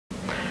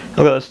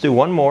Okay, let's do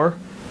one more.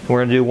 We're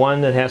going to do one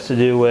that has to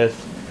do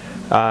with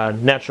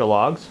natural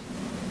logs.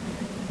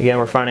 Again,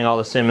 we're finding all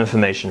the same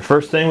information.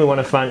 First thing, we want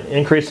to find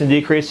increasing,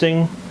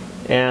 decreasing,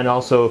 and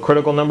also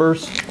critical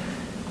numbers,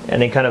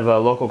 any kind of a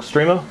local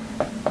extrema.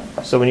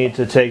 So we need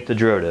to take the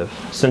derivative.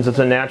 Since it's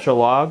a natural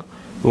log,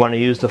 we want to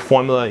use the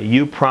formula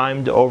u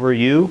primed over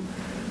u.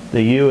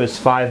 The u is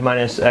 5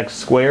 minus x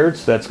squared,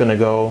 so that's going to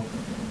go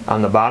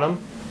on the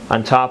bottom.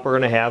 On top, we're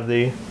going to have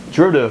the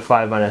derivative of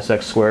 5 minus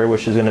x squared,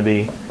 which is going to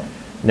be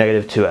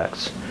negative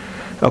 2x.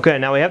 Okay,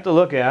 now we have to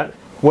look at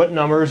what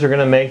numbers are going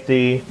to make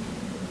the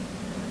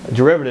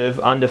derivative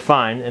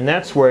undefined, and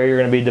that's where you're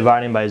going to be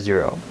dividing by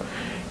 0.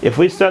 If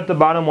we set the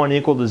bottom one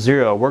equal to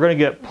 0, we're going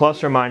to get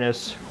plus or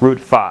minus root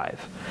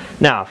 5.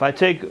 Now, if I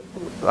take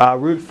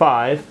root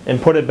 5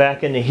 and put it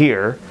back into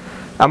here,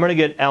 I'm going to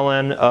get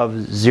ln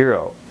of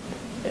 0.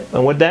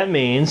 And what that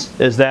means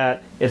is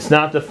that it's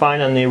not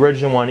defined on the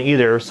original one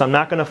either, so I'm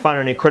not going to find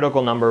any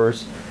critical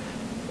numbers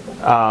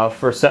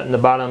for setting the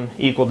bottom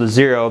equal to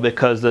 0,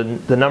 because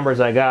the numbers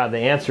I got, the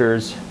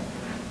answers,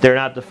 they're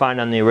not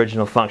defined on the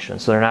original function,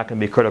 so they're not going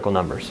to be critical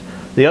numbers.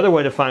 The other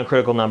way to find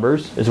critical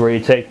numbers is where you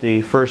take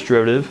the first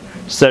derivative,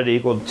 set it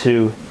equal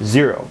to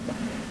 0.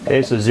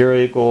 Okay, so 0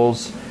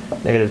 equals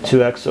negative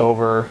 2x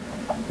over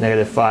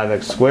negative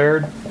 5x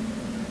squared.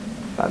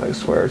 5x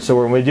squared.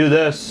 So when we do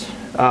this,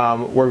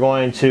 we're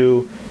going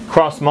to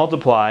cross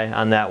multiply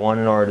on that one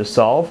in order to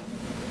solve.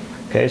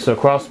 Okay, so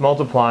cross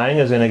multiplying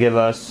is going to give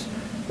us,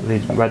 let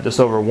me write this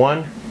over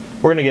 1,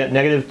 we're going to get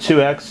negative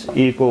 2x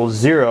equals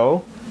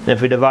 0. And if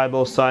we divide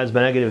both sides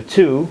by negative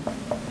 2,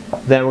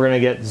 then we're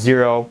going to get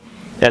 0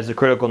 as the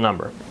critical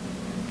number.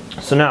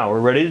 So now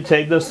we're ready to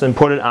take this and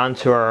put it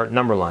onto our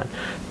number line.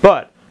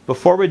 But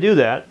before we do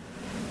that,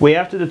 we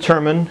have to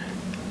determine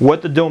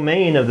what the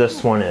domain of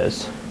this one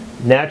is.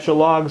 Natural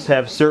logs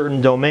have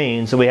certain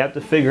domains, so we have to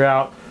figure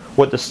out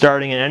what the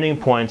starting and ending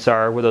points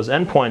are, where those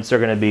endpoints are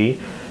going to be,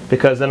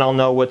 because then I'll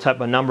know what type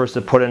of numbers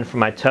to put in for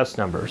my test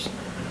numbers.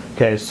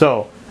 Okay,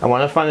 so I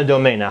want to find the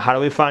domain. Now, how do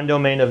we find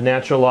domain of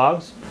natural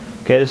logs?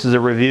 Okay, this is a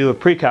review of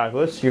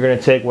pre-calculus. You're going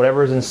to take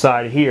whatever is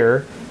inside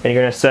here, and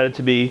you're going to set it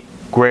to be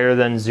greater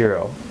than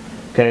 0.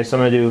 Okay, so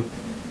I'm going to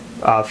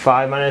do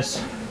 5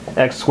 minus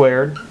x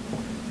squared.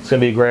 It's going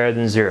to be greater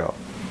than 0.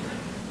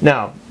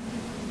 Now,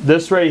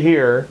 this right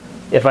here,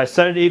 if I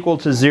set it equal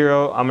to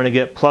 0, I'm going to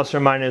get plus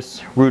or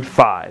minus root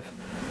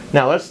 5.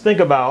 Now, let's think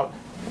about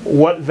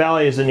what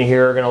values in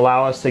here are going to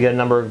allow us to get a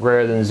number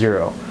greater than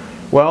 0.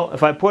 Well,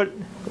 if I put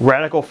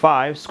radical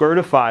 5, square root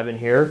of 5 in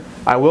here,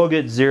 I will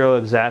get 0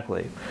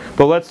 exactly.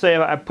 But let's say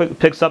I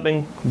pick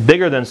something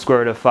bigger than square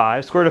root of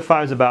 5. Square root of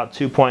 5 is about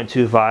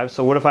 2.25,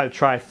 so what if I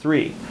try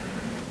 3?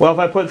 Well, if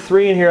I put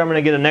 3 in here, I'm going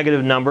to get a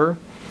negative number,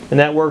 and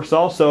that works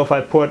also if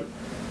I put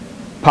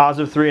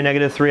positive 3 and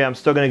negative 3, I'm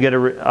still going to get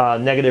a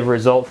negative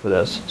result for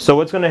this. So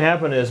what's going to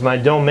happen is my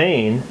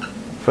domain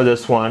for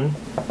this one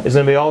is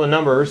going to be all the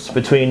numbers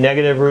between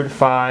negative root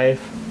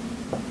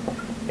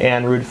 5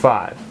 and root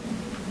 5.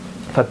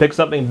 If I pick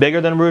something bigger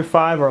than root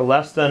 5 or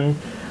less than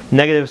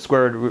negative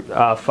square root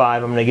 5,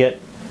 I'm going to get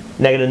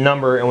negative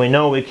number, and we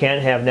know we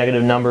can't have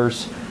negative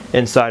numbers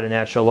inside a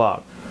natural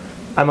log.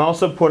 I'm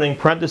also putting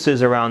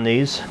parentheses around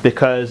these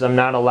because I'm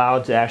not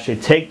allowed to actually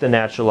take the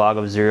natural log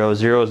of 0.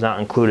 0 is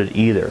not included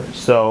either.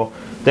 So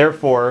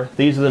therefore,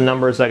 these are the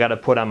numbers I got to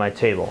put on my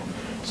table.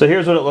 So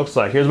here's what it looks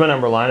like. Here's my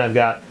number line. I've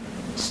got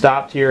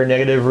stopped here,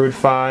 negative root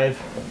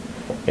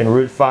 5, and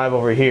root 5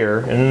 over here.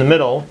 And in the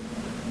middle,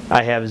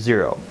 I have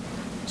 0.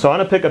 So I'm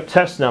going to pick a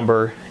test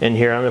number in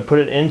here. I'm going to put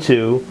it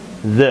into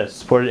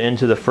this, put it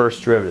into the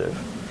first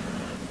derivative.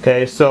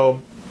 Okay,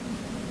 so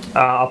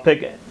I'll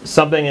pick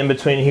something in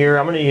between here.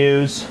 I'm going to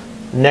use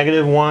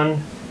negative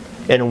 1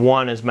 and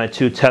 1 as my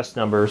two test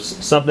numbers.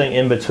 Something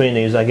in between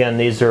these. Again,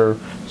 these are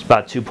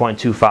about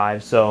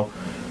 2.25, so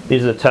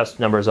these are the test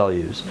numbers I'll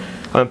use.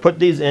 I'm going to put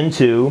these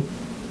into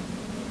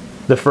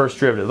the first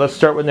derivative. Let's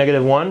start with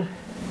negative 1.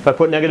 If I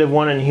put negative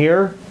 1 in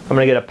here, I'm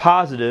going to get a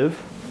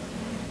positive.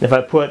 If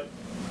I put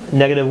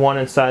negative 1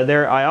 inside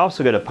there, I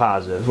also get a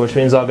positive, which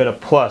means I'll get a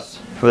plus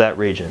for that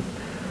region.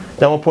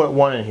 Then we'll put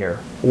 1 in here.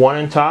 1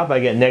 on top, I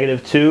get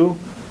negative 2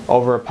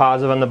 over a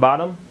positive on the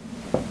bottom,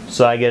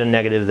 so I get a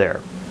negative there.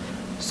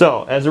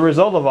 So as a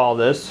result of all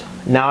this,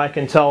 now I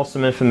can tell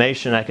some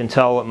information. I can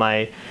tell what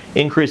my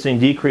increasing,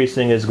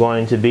 decreasing is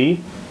going to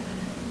be.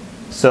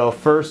 So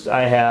first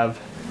I have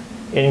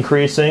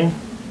increasing.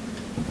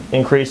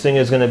 Increasing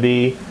is going to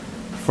be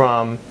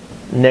from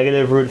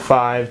negative root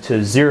 5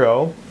 to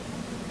 0.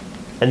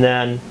 And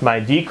then my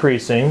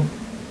decreasing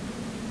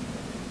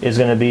is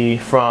going to be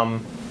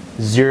from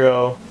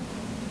 0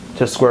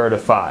 to square root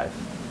of 5.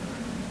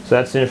 So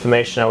that's the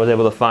information I was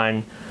able to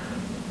find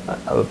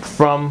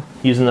from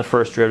using the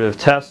first derivative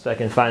test. I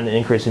can find the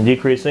increasing,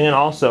 decreasing, and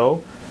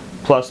also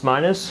plus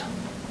minus.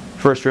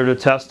 First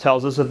derivative test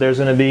tells us that there's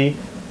going to be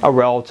a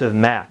relative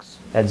max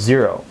at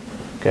 0.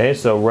 Okay,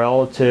 so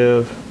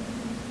relative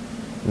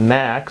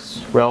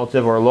max,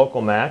 relative or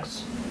local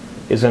max,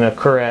 is going to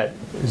occur at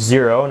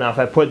 0. Now if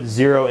I put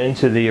 0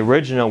 into the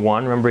original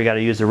one, remember you got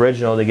to use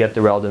original to get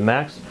the relative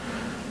max.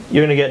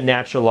 you're going to get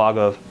natural log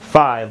of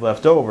 5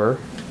 left over,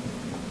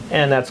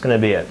 and that's going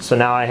to be it. So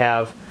now I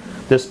have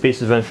this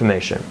piece of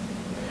information.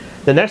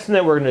 The next thing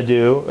that we're going to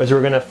do is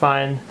we're going to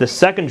find the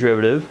second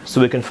derivative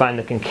so we can find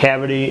the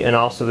concavity and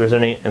also if there's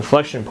any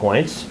inflection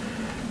points.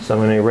 So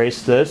I'm going to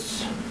erase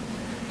this,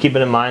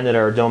 keeping in mind that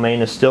our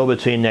domain is still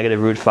between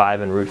negative root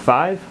 5 and root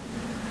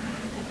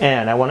 5.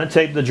 And I want to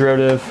take the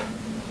derivative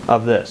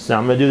of this. Now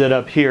I'm going to do that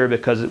up here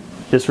because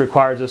this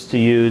requires us to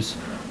use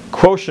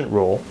quotient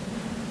rule.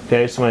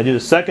 Okay, so when I do the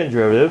second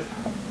derivative,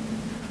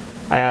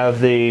 I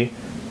have the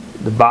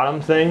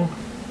bottom thing,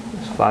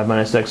 5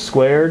 minus x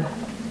squared,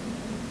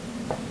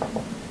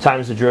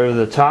 times the derivative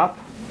of the top,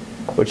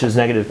 which is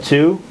negative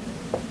 2.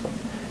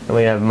 And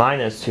we have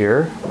minus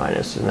here,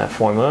 minus in that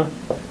formula,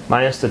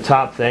 minus the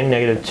top thing,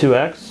 negative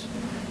 2x,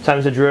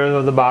 times the derivative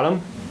of the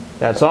bottom.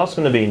 That's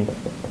also going to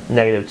be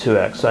negative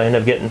 2x. So I end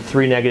up getting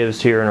 3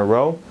 negatives here in a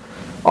row,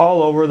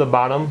 all over the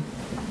bottom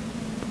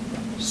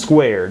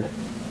squared.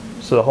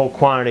 So the whole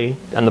quantity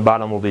on the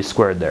bottom will be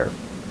squared there.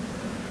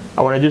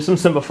 I want to do some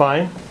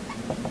simplifying.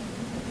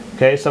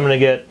 Okay, so I'm going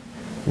to get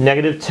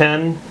negative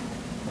 10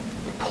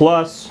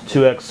 plus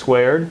 2x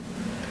squared.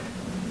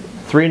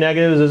 3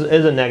 negatives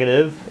is a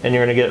negative, and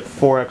you're going to get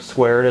 4x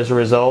squared as a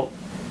result.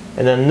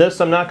 And then this,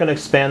 I'm not going to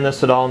expand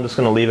this at all, I'm just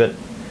going to leave it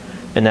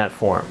in that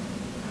form.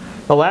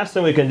 The last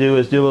thing we can do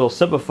is do a little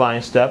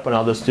simplifying step, and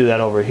I'll just do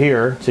that over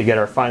here to get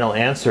our final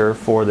answer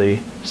for the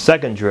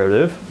second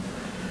derivative.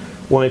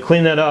 When we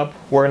clean that up,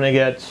 we're going to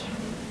get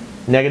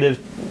negative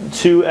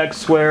 2x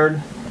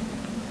squared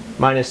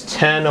minus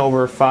 10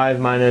 over 5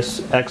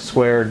 minus x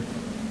squared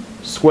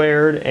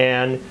squared,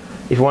 and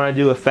if you want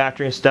to do a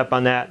factoring step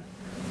on that,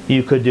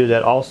 you could do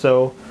that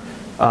also,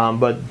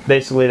 but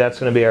basically that's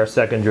going to be our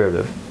second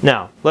derivative.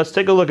 Now let's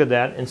take a look at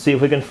that and see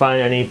if we can find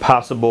any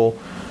possible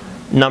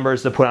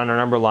numbers to put on our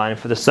number line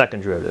for the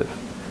second derivative.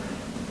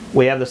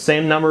 We have the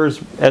same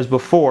numbers as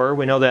before.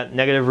 We know that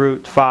negative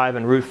root 5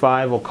 and root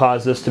 5 will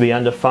cause this to be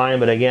undefined,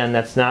 but again,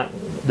 that's not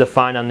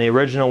defined on the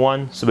original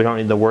one, so we don't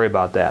need to worry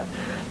about that.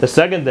 The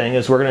second thing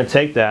is we're going to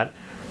take that,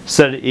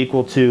 set it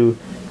equal to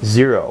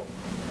 0.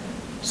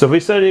 So if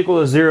we set it equal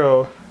to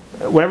 0,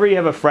 whenever you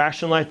have a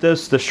fraction like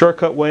this, the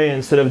shortcut way,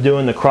 instead of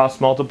doing the cross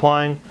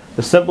multiplying,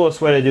 the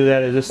simplest way to do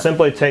that is just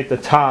simply take the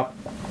top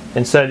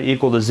and set it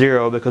equal to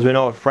 0, because we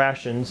know with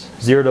fractions,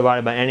 0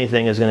 divided by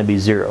anything is going to be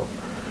 0.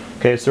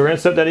 Okay, so we're going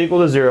to set that equal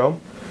to 0.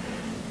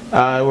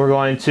 We're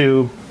going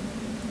to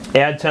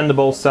add 10 to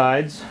both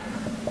sides,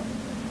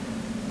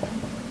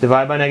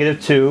 divide by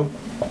negative 2.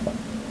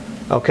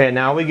 Okay,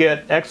 now we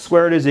get x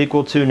squared is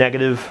equal to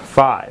negative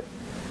 5.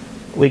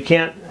 We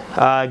can't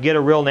get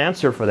a real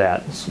answer for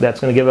that. So that's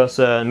going to give us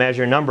a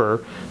imaginary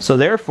number. So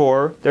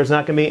therefore, there's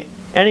not going to be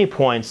any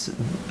points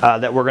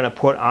that we're going to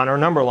put on our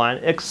number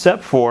line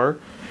except for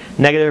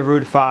negative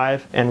root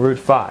 5 and root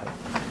 5.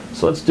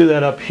 So let's do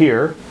that up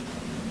here.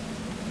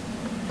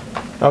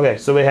 Okay,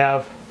 so we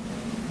have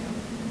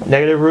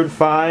negative root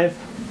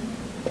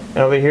 5, and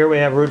over here we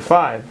have root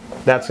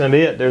 5. That's going to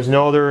be it. There's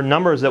no other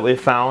numbers that we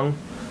found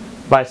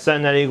by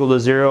setting that equal to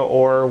 0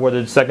 or where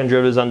the second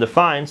derivative is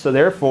undefined. So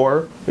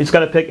therefore, we just got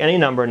to pick any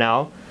number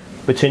now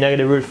between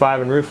negative root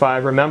 5 and root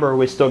 5. Remember,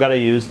 we still got to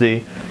use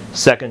the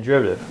second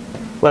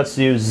derivative. Let's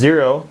use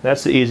 0.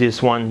 That's the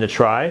easiest one to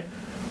try.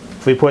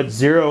 If we put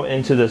 0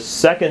 into the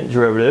second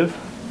derivative,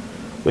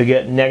 we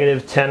get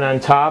negative 10 on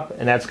top,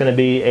 and that's going to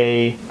be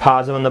a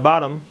positive on the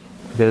bottom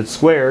because it's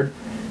squared.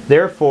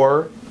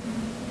 Therefore,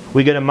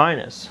 we get a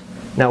minus.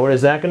 Now what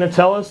is that going to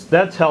tell us?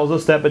 That tells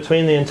us that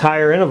between the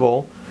entire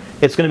interval,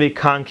 it's going to be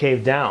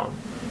concave down.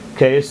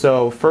 Okay,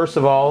 so first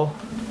of all,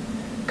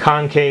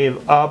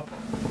 concave up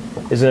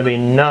is going to be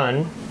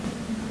none.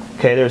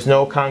 Okay, there's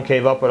no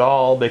concave up at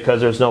all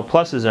because there's no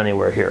pluses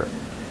anywhere here.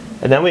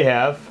 And then we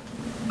have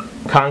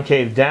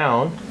concave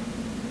down,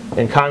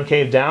 and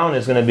concave down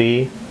is going to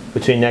be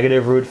between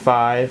negative root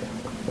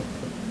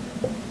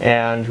 5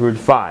 and root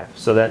 5.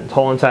 So that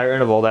whole entire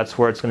interval, that's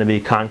where it's going to be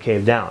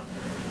concave down.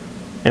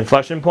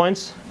 Inflection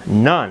points?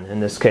 None in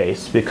this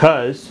case,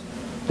 because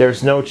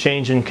there's no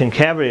change in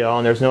concavity at all,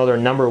 and there's no other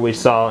number we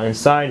saw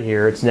inside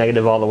here. It's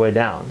negative all the way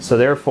down. So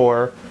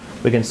therefore,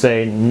 we can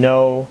say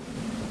no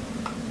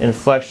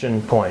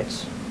inflection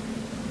points.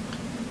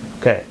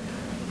 Okay,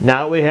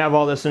 now that we have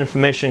all this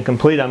information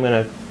complete, I'm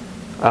going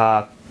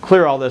to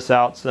clear all this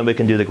out so that we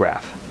can do the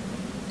graph.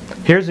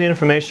 Here's the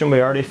information we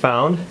already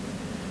found.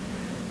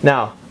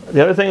 Now,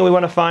 the other thing we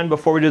want to find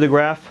before we do the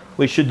graph,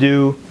 we should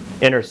do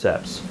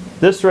intercepts.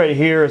 This right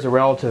here is a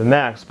relative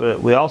max,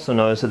 but we also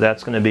notice that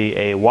that's going to be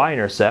a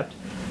y-intercept.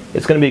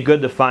 It's going to be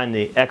good to find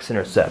the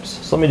x-intercepts.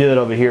 So let me do that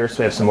over here so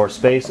we have some more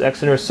space.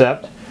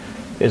 X-intercept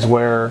is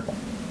where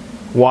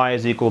y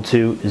is equal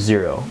to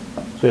 0.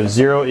 So we have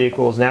 0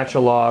 equals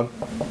natural log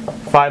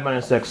 5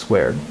 minus x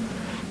squared.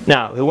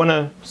 Now, if we want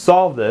to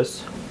solve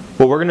this,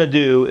 what we're going to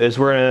do is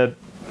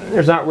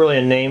there's not really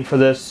a name for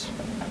this.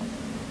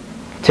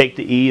 Take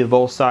the e of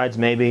both sides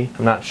maybe,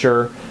 I'm not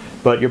sure.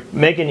 But you're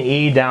making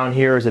e down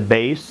here as a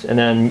base, and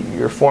then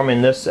you're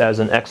forming this as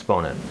an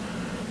exponent.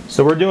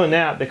 So we're doing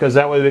that because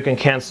that way we can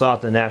cancel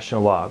out the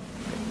natural log.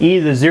 e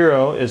to the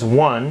 0 is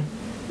 1.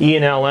 E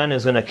and ln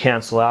is going to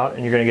cancel out,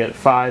 and you're going to get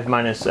 5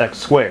 minus x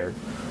squared.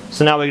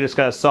 So now we just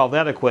got to solve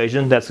that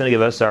equation. That's going to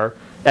give us our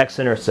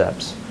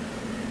x-intercepts.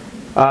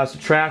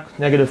 Subtract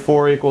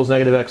 -4 equals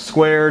 -x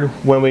squared.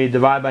 When we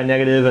divide by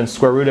negative and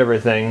square root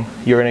everything,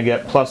 you're going to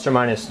get plus or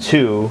minus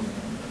 2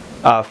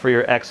 for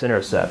your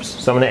x-intercepts.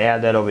 So I'm going to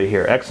add that over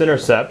here.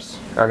 X-intercepts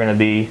are going to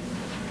be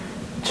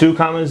 2,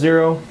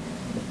 0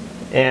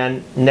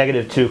 and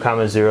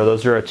 -2, 0.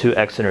 Those are our two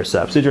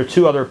x-intercepts. These are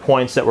two other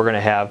points that we're going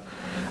to have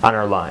on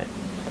our line.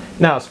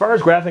 Now, as far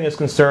as graphing is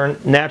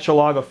concerned, natural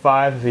log of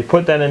 5, if you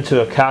put that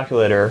into a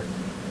calculator,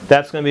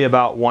 that's going to be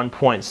about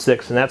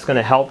 1.6, and that's going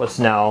to help us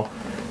now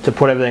to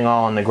put everything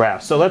all on the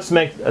graph. So let's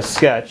make a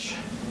sketch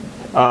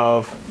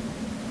of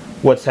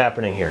what's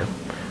happening here.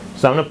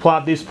 So I'm going to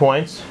plot these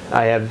points.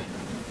 I have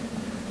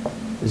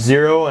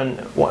 0 and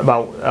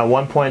about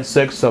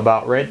 1.6, so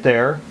about right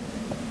there.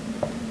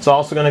 It's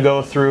also going to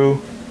go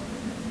through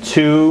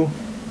 2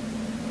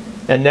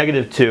 and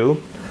 -2.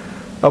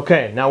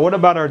 Okay, now what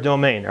about our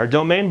domain? Our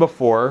domain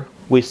before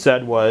we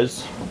said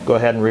was, go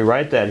ahead and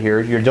rewrite that here,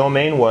 your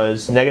domain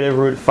was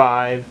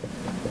 -√5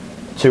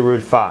 to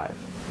 √5.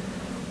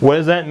 What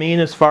does that mean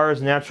as far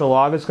as natural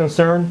log is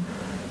concerned?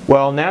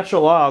 Well,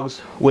 natural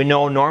logs we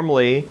know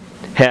normally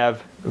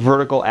have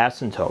vertical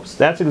asymptotes.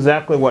 That's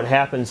exactly what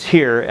happens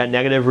here at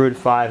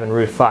 -√5 and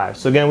 √5.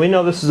 So again, we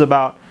know this is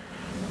about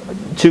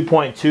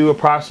 2.2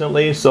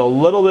 approximately, so a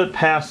little bit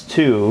past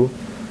 2,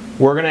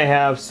 we're going to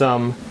have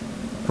some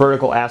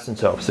vertical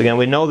asymptotes. Again,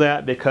 we know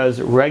that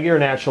because regular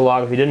natural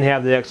log, if you didn't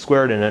have the x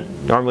squared in it,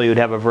 normally you would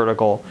have a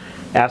vertical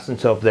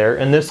asymptote there.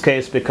 In this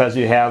case, because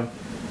you have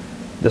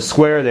the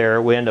square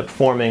there, we end up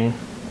forming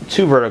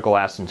two vertical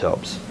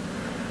asymptotes.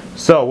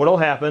 So what will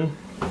happen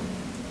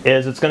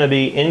is it's going to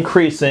be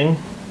increasing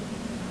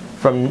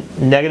from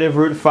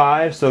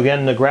 -√5. So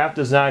again, the graph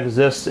does not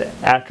exist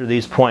after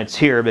these points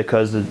here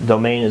because the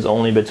domain is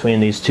only between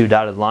these two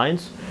dotted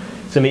lines.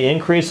 It's going to be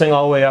increasing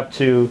all the way up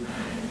to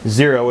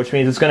 0, which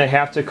means it's going to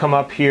have to come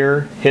up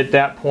here, hit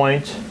that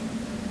point.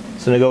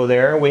 It's going to go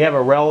there. We have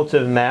a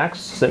relative max,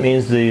 so that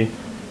means the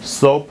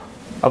slope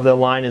of the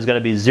line is going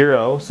to be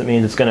 0, so it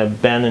means it's going to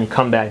bend and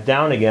come back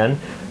down again.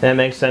 And that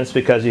makes sense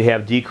because you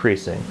have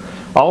decreasing.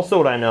 Also,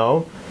 what I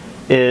know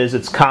is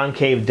it's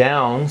concave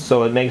down,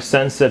 so it makes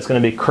sense that it's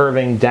going to be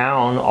curving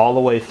down all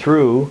the way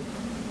through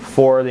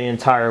for the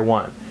entire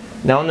one.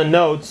 Now in the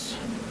notes,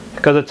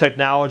 because of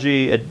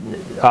technology, it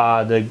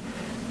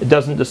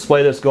doesn't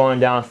display this going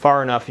down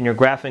far enough, and your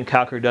graphing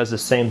calculator does the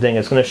same thing.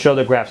 It's going to show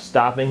the graph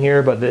stopping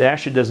here, but it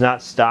actually does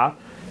not stop.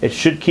 It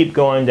should keep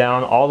going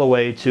down all the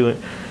way to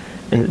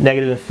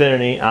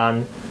 -infinity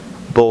on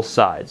both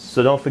sides.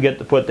 So don't forget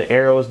to put the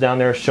arrows down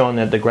there showing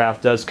that the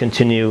graph does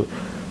continue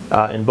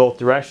in both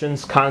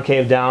directions.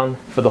 Concave down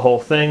for the whole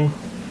thing.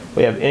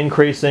 We have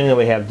increasing and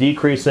we have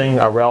decreasing,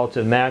 our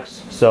relative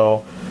max.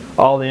 So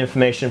all the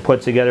information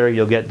put together,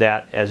 you'll get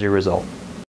that as your result.